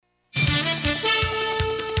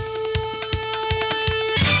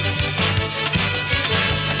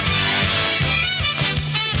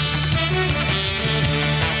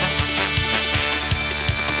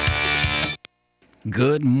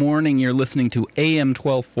Good morning. You're listening to AM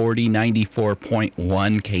 1240, 94.1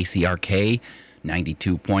 KCRK,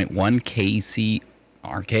 92.1 KCRK,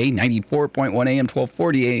 94.1 AM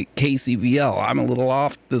 1240 KCVL. I'm a little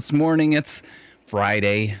off this morning. It's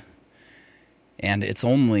Friday, and it's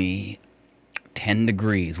only 10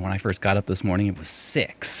 degrees. When I first got up this morning, it was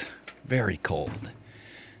 6. Very cold.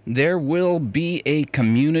 There will be a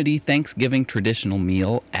community Thanksgiving traditional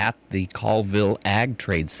meal at the Colville Ag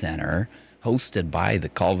Trade Center, hosted by the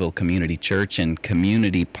Colville Community Church and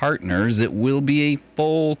community partners. It will be a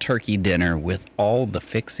full turkey dinner with all the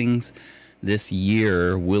fixings. This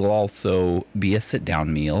year will also be a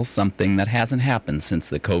sit-down meal, something that hasn't happened since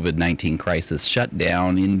the COVID-19 crisis shut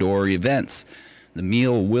down indoor events. The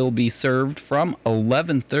meal will be served from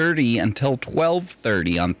 11:30 until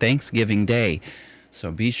 12:30 on Thanksgiving Day. So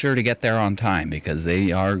be sure to get there on time because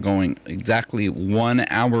they are going exactly 1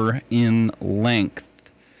 hour in length.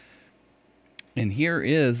 And here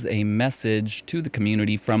is a message to the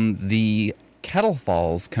community from the Kettle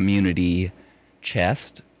Falls Community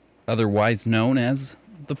Chest, otherwise known as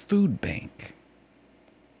the Food Bank.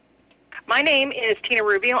 My name is Tina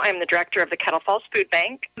Rubio. I'm the director of the Kettle Falls Food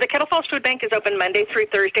Bank. The Kettle Falls Food Bank is open Monday through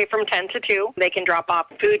Thursday from 10 to 2. They can drop off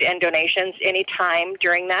food and donations anytime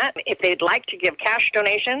during that. If they'd like to give cash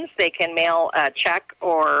donations, they can mail a check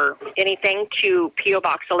or anything to P.O.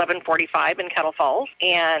 Box 1145 in Kettle Falls.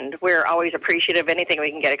 And we're always appreciative of anything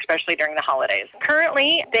we can get, especially during the holidays.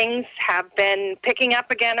 Currently, things have been picking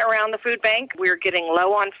up again around the food bank. We're getting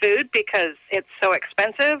low on food because it's so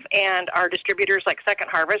expensive, and our distributors like Second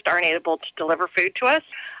Harvest aren't able to deliver food to us.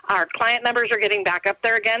 Our client numbers are getting back up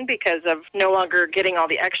there again because of no longer getting all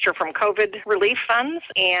the extra from COVID relief funds.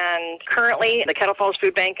 And currently, the Kettle Falls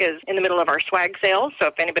Food Bank is in the middle of our swag sales. So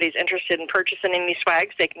if anybody's interested in purchasing any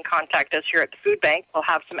swags, they can contact us here at the food bank. We'll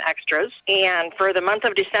have some extras. And for the month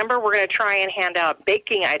of December, we're going to try and hand out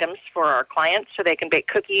baking items for our clients so they can bake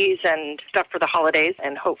cookies and stuff for the holidays.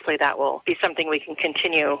 And hopefully that will be something we can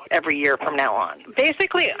continue every year from now on.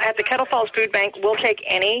 Basically, at the Kettle Falls Food Bank, we'll take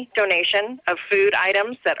any donation of food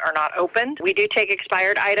items that are not opened. We do take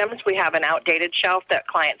expired items. We have an outdated shelf that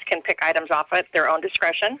clients can pick items off at their own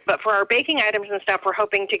discretion. But for our baking items and stuff, we're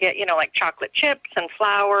hoping to get, like chocolate chips and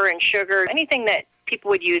flour and sugar, anything that people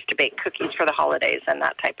would use to bake cookies for the holidays and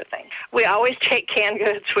that type of thing. We always take canned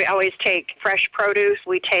goods. We always take fresh produce.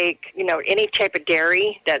 We take, any type of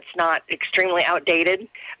dairy that's not extremely outdated.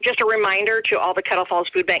 Just a reminder to all the Kettle Falls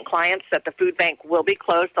Food Bank clients that the food bank will be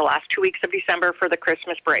closed the last 2 weeks of December for the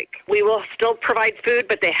Christmas break. We will still provide food,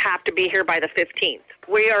 but they have to be here by the 15th.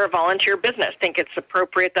 We are a volunteer business. I think it's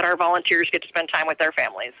appropriate that our volunteers get to spend time with their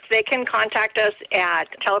families. They can contact us at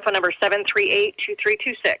telephone number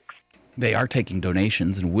 738-2326. They are taking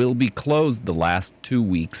donations and will be closed the last 2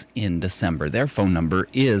 weeks in December. Their phone number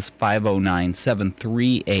is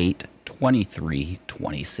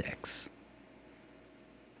 509-738-2326.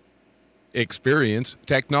 Experience,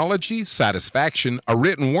 technology, satisfaction, a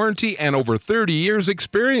written warranty, and over 30 years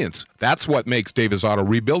experience. That's what makes Davis Auto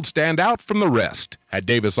Rebuild stand out from the rest. At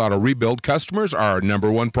Davis Auto Rebuild, customers are our number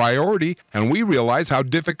one priority, and we realize how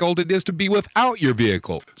difficult it is to be without your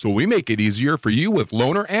vehicle. So we make it easier for you with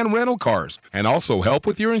loaner and rental cars, and also help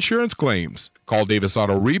with your insurance claims. Call Davis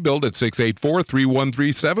Auto Rebuild at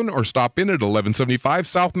 684-3137 or stop in at 1175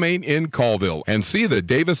 South Main in Colville and see the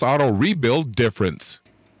Davis Auto Rebuild difference.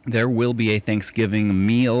 There will be a Thanksgiving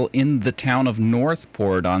meal in the town of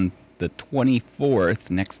Northport on the 24th,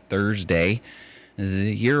 next Thursday.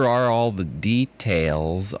 Here are all the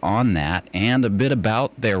details on that and a bit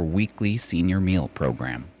about their weekly senior meal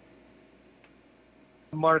program.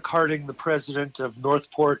 Mark Harding, the president of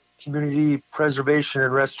Northport Community Preservation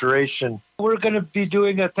and Restoration. We're going to be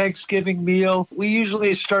doing a Thanksgiving meal. We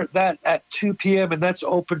usually start that at 2 p.m., and that's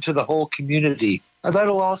open to the whole community. And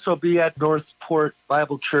that'll also be at Northport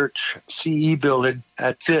Bible Church CE building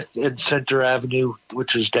at 5th and Center Avenue,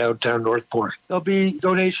 which is downtown Northport. There'll be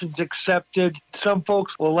donations accepted. Some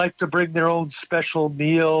folks will like to bring their own special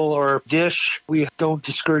meal or dish. We don't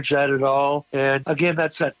discourage that at all. And again,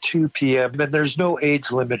 that's at 2 p.m. And there's no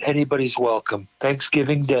age limit. Anybody's welcome.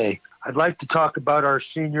 Thanksgiving Day. I'd like to talk about our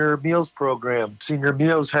Senior Meals program. Senior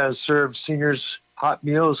Meals has served seniors hot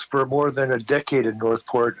meals for more than a decade in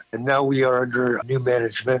Northport, and now we are under new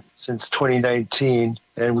management since 2019,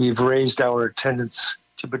 and we've raised our attendance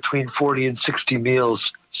to between 40 and 60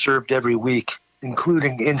 meals served every week,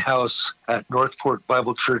 including in-house at Northport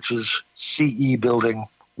Bible Church's CE building,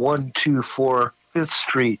 124 5th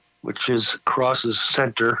Street, which is Cross's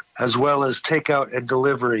Center, as well as takeout and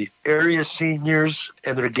delivery. Area seniors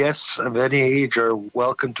and their guests of any age are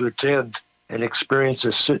welcome to attend. and experience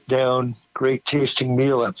a sit-down, great-tasting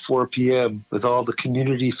meal at 4 p.m. with all the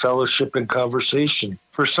community fellowship and conversation.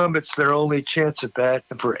 For some, it's their only chance at that,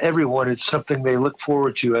 and for everyone, it's something they look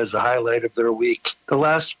forward to as a highlight of their week. The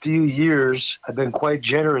last few years have been quite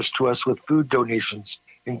generous to us with food donations,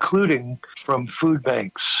 including from food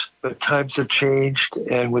banks. But times have changed,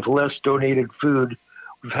 and with less donated food,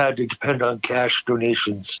 we've had to depend on cash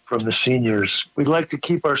donations from the seniors. We'd like to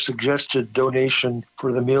keep our suggested donation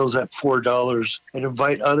for the meals at $4 and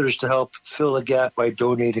invite others to help fill a gap by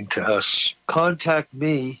donating to us. Contact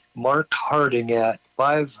me, Mark Harding, at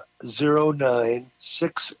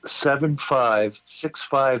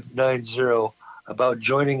 509-675-6590 about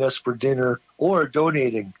joining us for dinner or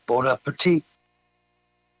donating. Bon appetit.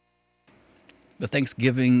 The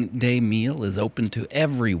Thanksgiving Day meal is open to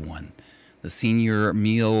everyone. The senior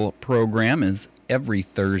meal program is every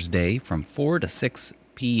Thursday from 4 to 6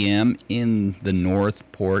 p.m. in the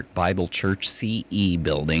Northport Bible Church CE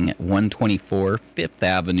building at 124 5th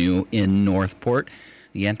Avenue in Northport.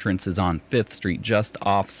 The entrance is on 5th Street, just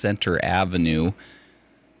off Center Avenue,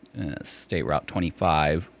 State Route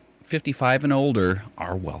 25. 55 and older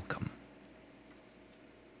are welcome.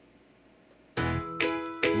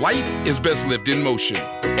 Life is best lived in motion.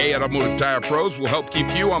 A Automotive Tire Pros will help keep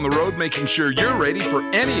you on the road, making sure you're ready for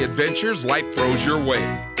any adventures life throws your way.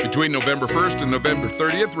 Between November 1st and November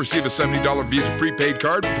 30th, receive a $70 Visa prepaid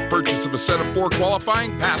card with the purchase of a set of 4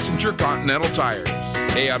 qualifying passenger Continental tires.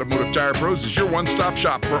 A Automotive Tire Pros is your one-stop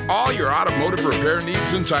shop for all your automotive repair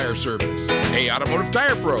needs and tire service. A Automotive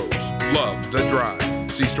Tire Pros. Love the drive.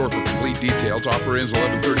 See store for complete details. Offer ends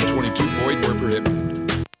 11/30/22. Void where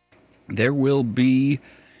prohibited. There will be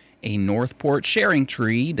a Northport sharing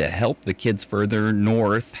tree to help the kids further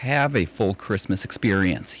north have a full Christmas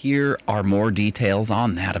experience. Here are more details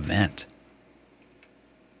on that event.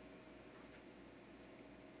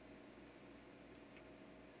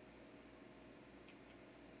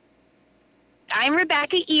 I'm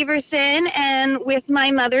Rebecca Everson, and with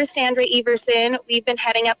my mother, Sandra Everson, we've been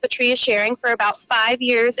heading up the Tree of Sharing for about 5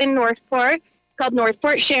 years in Northport. It's called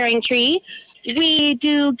Northport Sharing Tree. We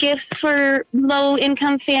do gifts for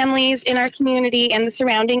low-income families in our community and the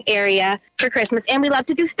surrounding area for Christmas, and we love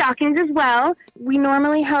to do stockings as well. We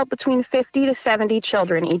normally help between 50 to 70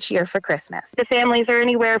 children each year for Christmas. The families are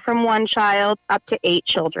anywhere from 1 child up to 8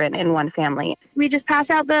 children in one family. We just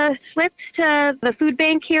pass out the slips to the food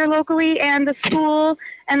bank here locally and the school,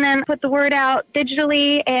 and then put the word out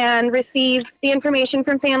digitally and receive the information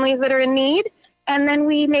from families that are in need. And then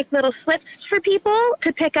we make little slips for people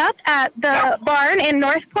to pick up at the barn in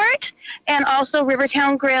Northport and also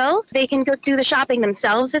Rivertown Grill. They can go do the shopping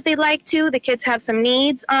themselves if they'd like to. The kids have some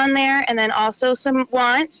needs on there and then also some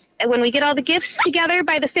wants. And when we get all the gifts together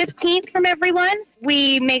by the 15th from everyone,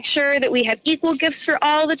 we make sure that we have equal gifts for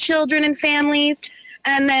all the children and families.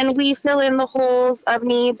 And then we fill in the holes of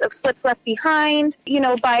needs of slips left behind,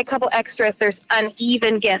 buy a couple extra if there's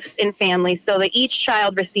uneven gifts in families so that each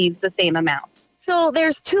child receives the same amount. So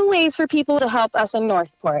there's 2 ways for people to help us in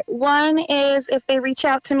Northport. One is if they reach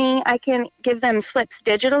out to me, I can give them slips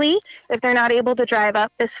digitally if they're not able to drive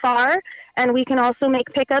up this far. And we can also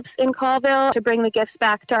make pickups in Colville to bring the gifts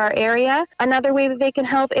back to our area. Another way that they can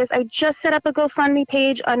help is I just set up a GoFundMe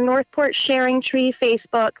page on Northport Sharing Tree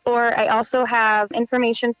Facebook, or I also have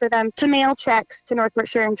information for them to mail checks to Northport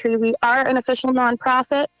Sharing Tree. We are an official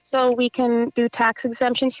nonprofit, so we can do tax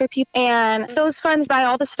exemptions for people. And those funds buy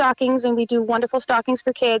all the stockings, and we do wonderful stockings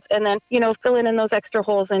for kids, and then, filling in those extra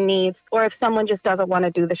holes and needs, or if someone just doesn't want to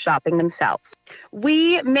do the shopping themselves.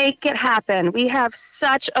 We make it happen. We have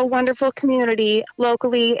such a wonderful community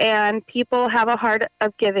locally, and people have a heart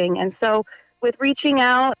of giving. And so with reaching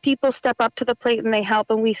out, people step up to the plate and they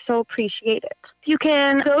help, and we so appreciate it. You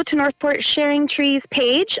can go to Northport Sharing Tree's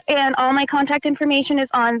page, and all my contact information is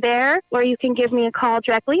on there, or you can give me a call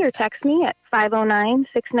directly or text me at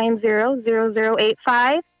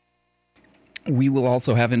 509-690-0085. We will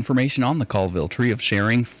also have information on the Colville Tree of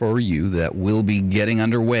Sharing for you that will be getting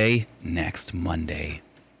underway next Monday.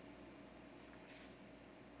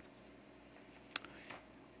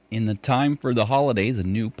 In the time for the holidays, a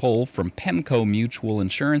new poll from Pemco Mutual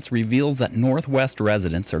Insurance reveals that Northwest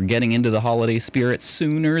residents are getting into the holiday spirit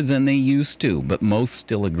sooner than they used to, but most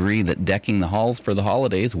still agree that decking the halls for the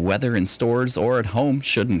holidays, whether in stores or at home,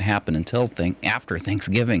 shouldn't happen until after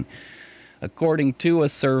Thanksgiving. According to a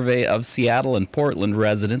survey of Seattle and Portland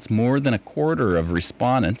residents, more than a quarter of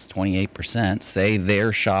respondents, 28%, say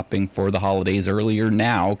they're shopping for the holidays earlier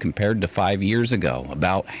now compared to 5 years ago.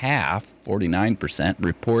 About half, 49%,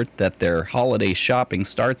 report that their holiday shopping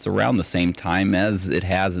starts around the same time as it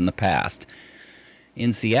has in the past.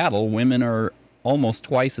 In Seattle, women are almost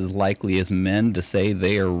twice as likely as men to say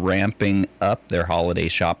they are ramping up their holiday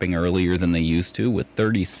shopping earlier than they used to, with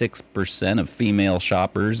 36% of female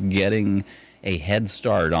shoppers getting a head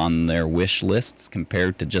start on their wish lists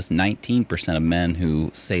compared to just 19% of men who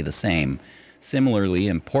say the same. Similarly,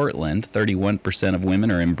 in Portland, 31% of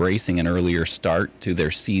women are embracing an earlier start to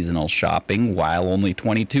their seasonal shopping, while only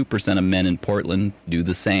 22% of men in Portland do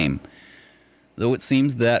the same. Though it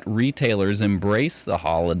seems that retailers embrace the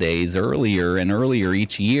holidays earlier and earlier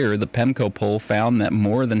each year, the PEMCO poll found that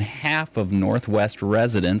more than half of Northwest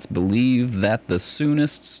residents believe that the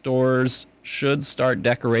soonest stores should start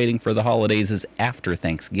decorating for the holidays is after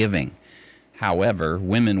Thanksgiving. However,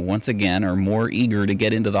 women once again are more eager to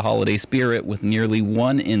get into the holiday spirit, with nearly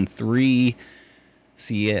 1 in 3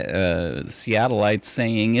 Seattleites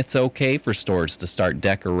saying it's okay for stores to start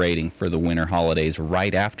decorating for the winter holidays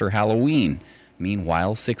right after Halloween.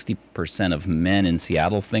 Meanwhile, 60% of men in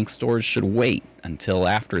Seattle think stores should wait until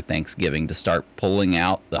after Thanksgiving to start pulling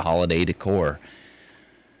out the holiday decor.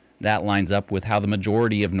 That lines up with how the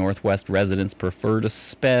majority of Northwest residents prefer to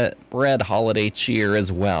spread holiday cheer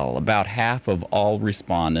as well. About half of all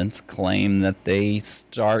respondents claim that they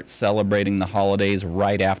start celebrating the holidays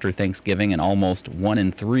right after Thanksgiving, and almost 1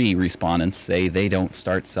 in 3 respondents say they don't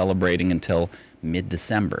start celebrating until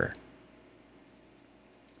mid-December.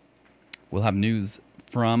 We'll have news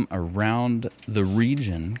from around the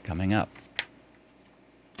region coming up.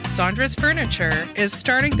 Sandra's Furniture is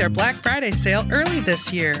starting their Black Friday sale early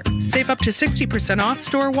this year. Save up to 60% off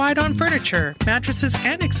store-wide on furniture, mattresses,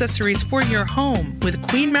 and accessories for your home, with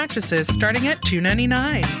queen mattresses starting at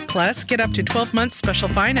 $299. Plus, get up to 12 months special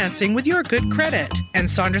financing with your good credit. And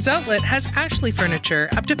Sandra's Outlet has Ashley Furniture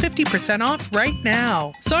up to 50% off right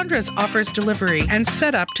now. Sandra's offers delivery and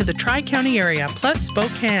setup to the Tri-County area, plus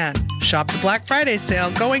Spokane. Shop the Black Friday sale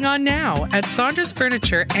going on now at Sandra's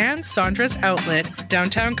Furniture and Sandra's Outlet,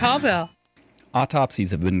 downtown COLVILLE.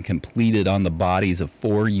 Autopsies have been completed on the bodies of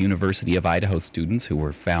 4 University of Idaho students who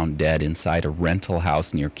were found dead inside a rental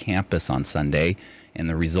house near campus on Sunday, and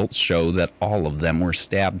the results show that all of them were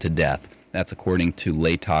stabbed to death. That's according to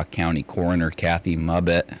Latah County Coroner Kathy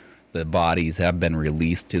Mubbett. The bodies have been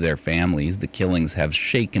released to their families. The killings have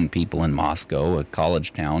shaken people in Moscow, a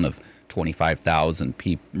college town of 25,000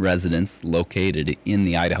 residents located in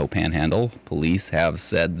the Idaho Panhandle. Police have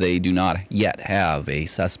said they do not yet have a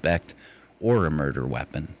suspect or a murder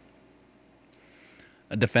weapon.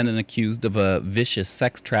 A defendant accused of a vicious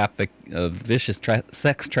sex trafficking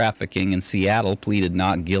in Seattle pleaded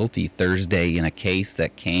not guilty Thursday in a case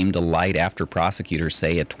that came to light after prosecutors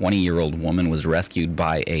say a 20-year-old woman was rescued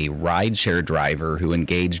by a rideshare driver who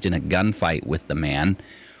engaged in a gunfight with the man.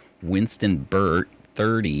 Winston Burt,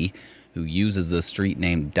 30, who uses the street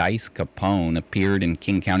name Dice Capone, appeared in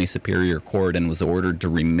King County Superior Court and was ordered to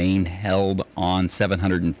remain held on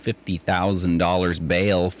 $750,000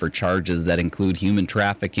 bail for charges that include human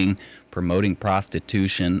trafficking, promoting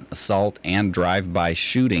prostitution, assault, and drive-by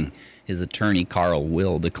shooting. His attorney, Carl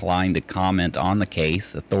Will, declined to comment on the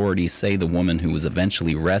case. Authorities say the woman who was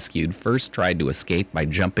eventually rescued first tried to escape by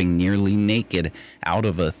jumping nearly naked out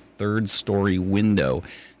of a third-story window.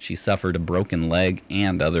 She suffered a broken leg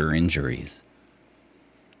and other injuries.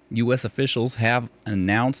 U.S. officials have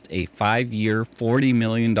announced a 5-year, $40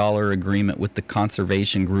 million agreement with the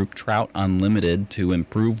conservation group Trout Unlimited to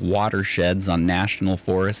improve watersheds on national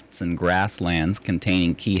forests and grasslands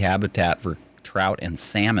containing key habitat for trout and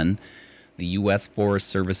salmon. The U.S. Forest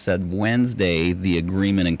Service said Wednesday the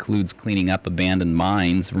agreement includes cleaning up abandoned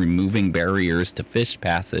mines, removing barriers to fish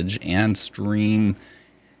passage, and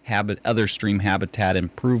other stream habitat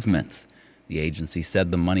improvements. The agency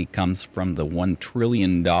said the money comes from the $1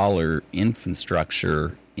 trillion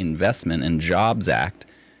Infrastructure Investment and Jobs Act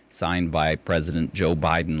signed by President Joe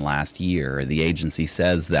Biden last year. The agency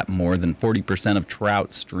says that more than 40% of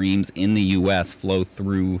trout streams in the U.S. flow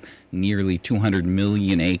through nearly 200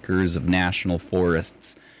 million acres of national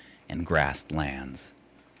forests and grasslands.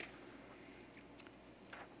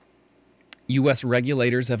 U.S.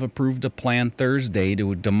 regulators have approved a plan Thursday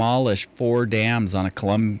to demolish 4 dams on a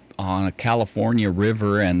California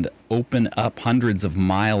river and open up hundreds of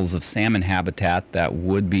miles of salmon habitat that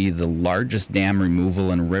would be the largest dam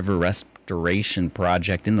removal and river restoration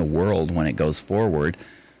project in the world when it goes forward.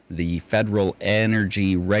 The Federal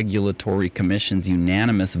Energy Regulatory Commission's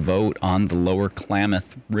unanimous vote on the Lower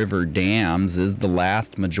Klamath River dams is the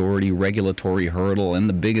last majority regulatory hurdle and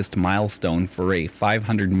the biggest milestone for a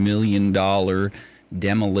 $500 million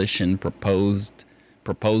demolition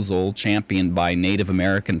proposal championed by Native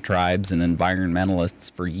American tribes and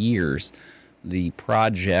environmentalists for years. The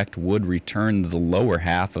project would return the lower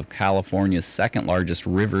half of California's second largest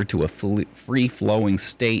river to a free-flowing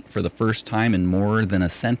state for the first time in more than a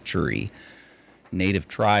century. Native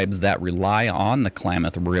tribes that rely on the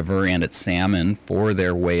Klamath River and its salmon for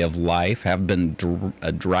their way of life have been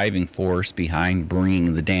a driving force behind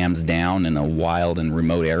bringing the dams down in a wild and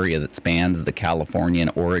remote area that spans the California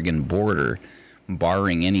and Oregon border.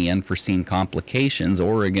 Barring any unforeseen complications,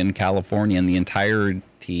 Oregon, California, and the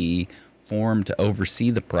entirety formed to oversee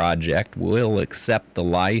the project will accept the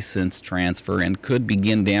license transfer and could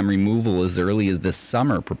begin dam removal as early as this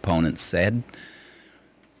summer, proponents said.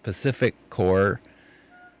 Pacific Corp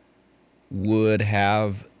would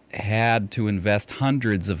have had to invest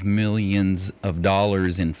hundreds of millions of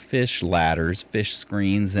dollars in fish ladders, fish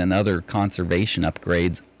screens, and other conservation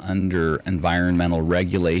upgrades under environmental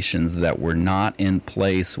regulations that were not in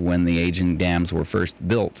place when the aging dams were first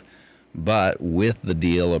built. But with the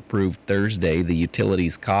deal approved Thursday, the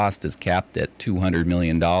utilities cost is capped at $200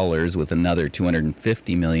 million, with another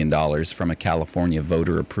 $250 million from a California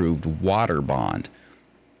voter-approved water bond.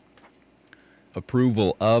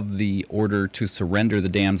 Approval of the order to surrender the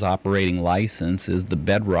dam's operating license is the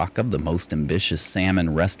bedrock of the most ambitious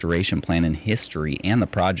salmon restoration plan in history, and the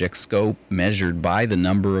project scope, measured by the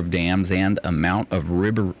number of dams and amount of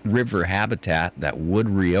river habitat that would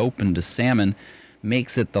reopen to salmon,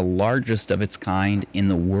 makes it the largest of its kind in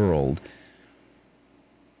the world.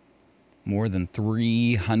 More than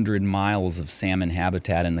 300 miles of salmon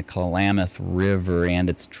habitat in the Klamath River and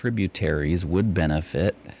its tributaries would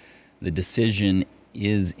benefit. The decision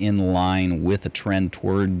is in line with a trend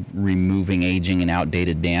toward removing aging and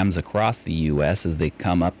outdated dams across the U.S. as they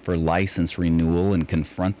come up for license renewal and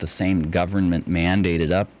confront the same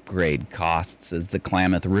government-mandated upgrade costs as the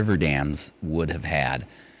Klamath River dams would have had.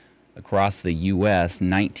 Across the U.S.,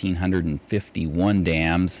 1,951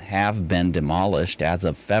 dams have been demolished as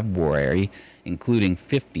of February, including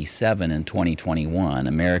 57 in 2021.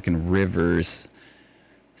 American Rivers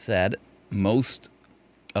said most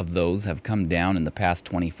of those have come down in the past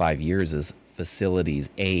 25 years as facilities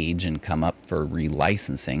age and come up for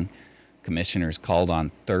relicensing. Commissioners called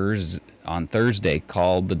on Thursday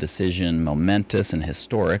called the decision momentous and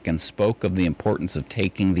historic and spoke of the importance of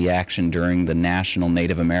taking the action during the National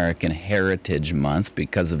Native American Heritage Month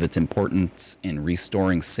because of its importance in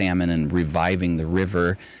restoring salmon and reviving the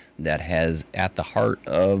river that is at the heart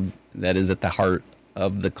of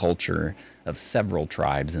the culture of several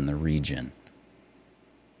tribes in the region.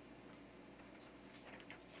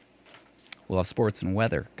 We'll have sports and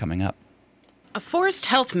weather coming up. A forest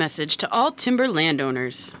health message to all timber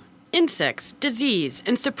landowners. Insects, disease,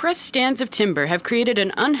 and suppressed stands of timber have created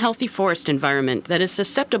an unhealthy forest environment that is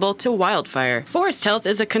susceptible to wildfire. Forest health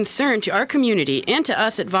is a concern to our community and to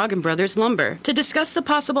us at Vaughan Brothers Lumber. To discuss the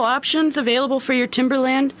possible options available for your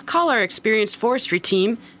timberland, call our experienced forestry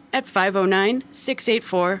team at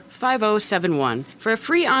 509-684-5071 for a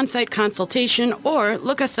free on-site consultation, or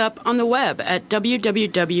look us up on the web at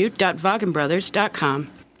www.vaughanbrothers.com.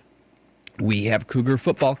 We have Cougar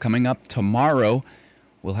football coming up tomorrow.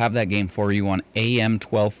 We'll have that game for you on AM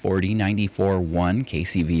 1240,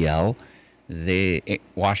 94.1 KCVL.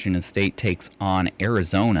 Washington State takes on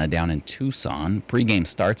Arizona down in Tucson. Pregame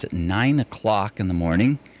starts at 9 o'clock in the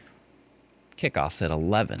morning. Kickoffs at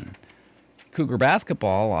 11. Cougar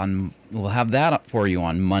basketball, we'll have that up for you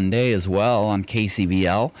on Monday as well on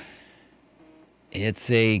KCVL. It's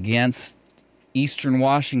against Eastern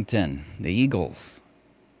Washington, the Eagles.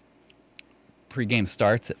 Pregame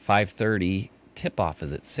starts at 5:30. Tip-off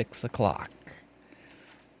is at 6 o'clock.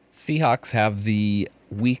 Seahawks have the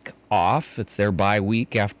week off. It's their bye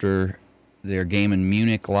week after their game in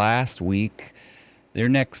Munich last week. Their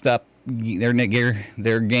game next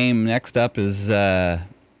up is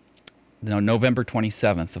November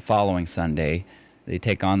 27th, the following Sunday. They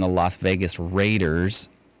take on the Las Vegas Raiders.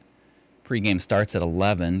 Pregame starts at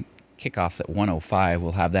 11. Kickoffs at 1:05.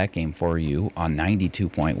 We'll have that game for you on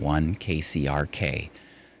 92.1 KCRK.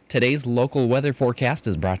 Today's local weather forecast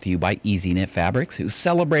is brought to you by Easy Knit Fabrics, who's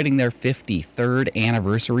celebrating their 53rd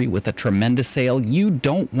anniversary with a tremendous sale you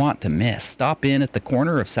don't want to miss. Stop in at the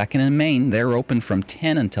corner of 2nd and Main. They're open from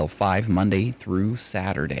 10 until 5 Monday through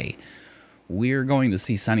Saturday. We're going to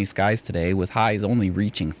see sunny skies today with highs only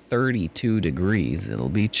reaching 32 degrees. It'll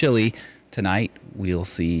be chilly. Tonight, we'll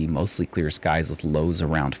see mostly clear skies with lows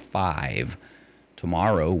around 5.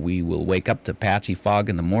 Tomorrow, we will wake up to patchy fog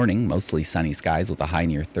in the morning, mostly sunny skies with a high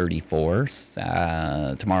near 34.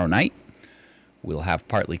 Tomorrow night, we'll have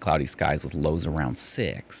partly cloudy skies with lows around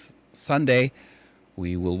 6. Sunday,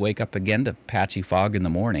 we will wake up again to patchy fog in the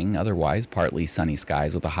morning, otherwise partly sunny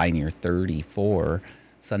skies with a high near 34.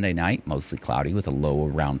 Sunday night, mostly cloudy with a low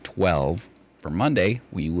around 12. For Monday,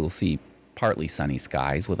 we will see partly sunny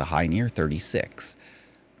skies with a high near 36.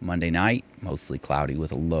 Monday night, mostly cloudy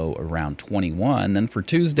with a low around 21. Then for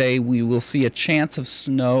Tuesday, we will see a chance of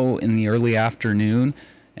snow in the early afternoon,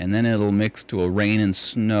 and then it'll mix to a rain and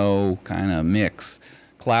snow kind of mix.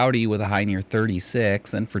 Cloudy with a high near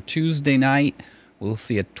 36. Then for Tuesday night, we'll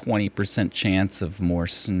see a 20% chance of more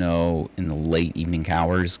snow in the late evening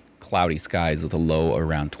hours. Cloudy skies with a low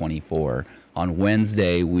around 24. On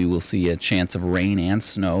Wednesday, we will see a chance of rain and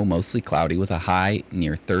snow, mostly cloudy with a high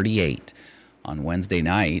near 38. On Wednesday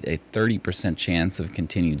night, a 30% chance of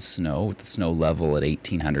continued snow with the snow level at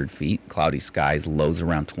 1,800 feet. Cloudy skies, lows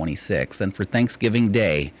around 26. Then for Thanksgiving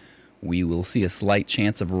Day, we will see a slight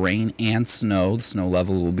chance of rain and snow. The snow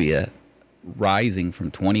level will be rising from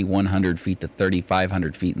 2,100 feet to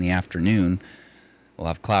 3,500 feet in the afternoon. We'll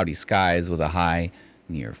have cloudy skies with a high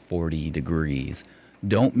near 40 degrees.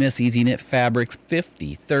 Don't miss Easy Knit Fabric's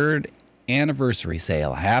 53rd anniversary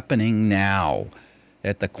sale happening now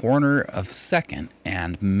at the corner of 2nd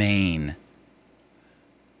and Main.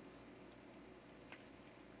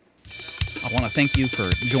 I want to thank you for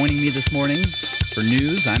joining me this morning. For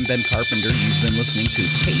news, I'm Ben Carpenter. You've been listening to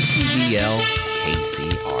KCVL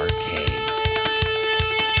KCRK.